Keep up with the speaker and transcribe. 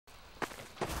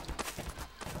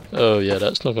Oh yeah,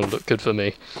 that's not gonna look good for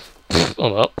me.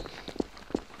 I'm up.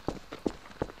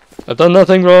 I've done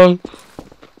nothing wrong.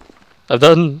 I've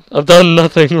done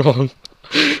nothing wrong.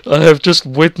 I have just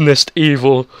witnessed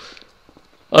evil.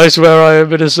 I swear I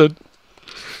am innocent.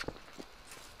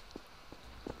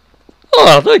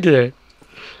 Oh, thank you.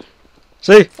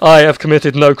 See, I have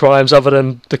committed no crimes other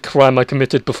than the crime I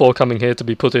committed before coming here to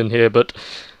be put in here, but,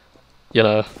 you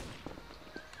know.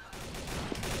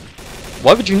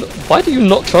 Why do you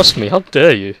not trust me? How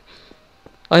dare you?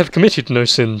 I have committed no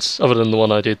sins other than the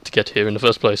one I did to get here in the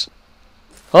first place.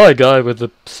 Hi, guy with the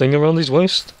thing around his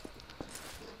waist.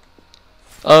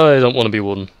 I don't want to be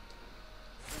warden.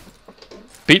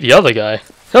 Beat the other guy?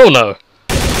 Hell no!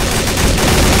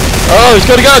 Oh, he's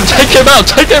got a gun! Take him out!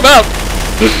 Take him out!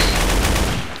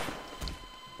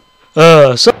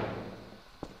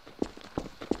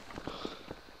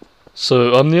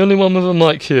 So I'm the only one with a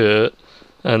mic here,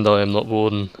 and I am not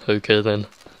warden. Okay then.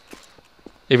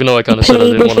 Even though I kind of said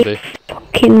I didn't want to be.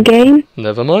 Fucking game.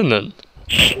 Never mind then.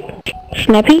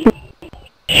 Snappy.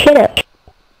 Shut up.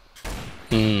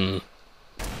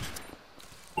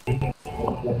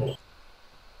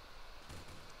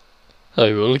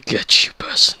 I will get you,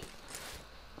 person.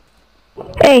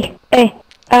 Hey,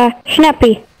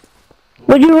 Snappy.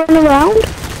 Would you run around?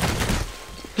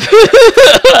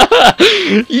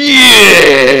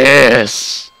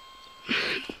 Yes!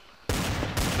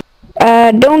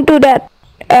 Don't do that.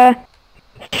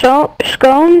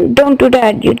 Scone, don't do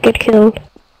that, you'd get killed.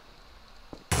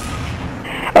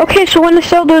 Okay, so when the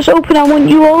cell doors open, I want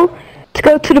you all to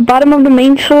go to the bottom of the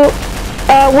main cell,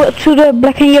 to the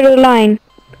black and yellow line.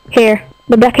 Here,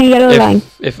 the black and yellow line.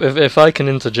 If I can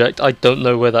interject, I don't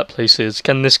know where that place is.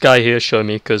 Can this guy here show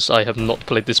me, because I have not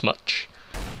played this much.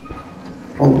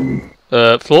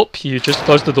 Flop, you just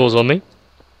closed the doors on me,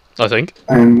 I think.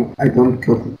 I don't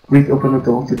go. Please open the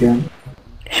doors again.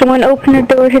 Someone open the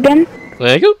doors again?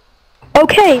 There you go.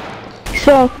 Okay,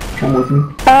 so, come with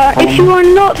me. If you are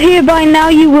not here by now,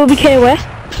 you will be KOS.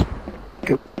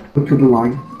 Go to the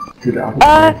line, to the other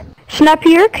side.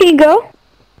 Snappier, can you go?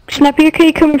 Snappier, can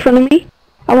you come in front of me?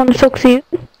 I want to talk to you.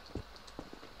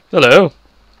 Hello.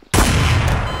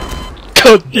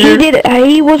 God, He did it.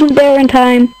 He wasn't there in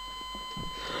time.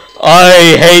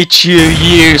 I hate you,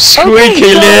 you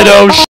squeaky little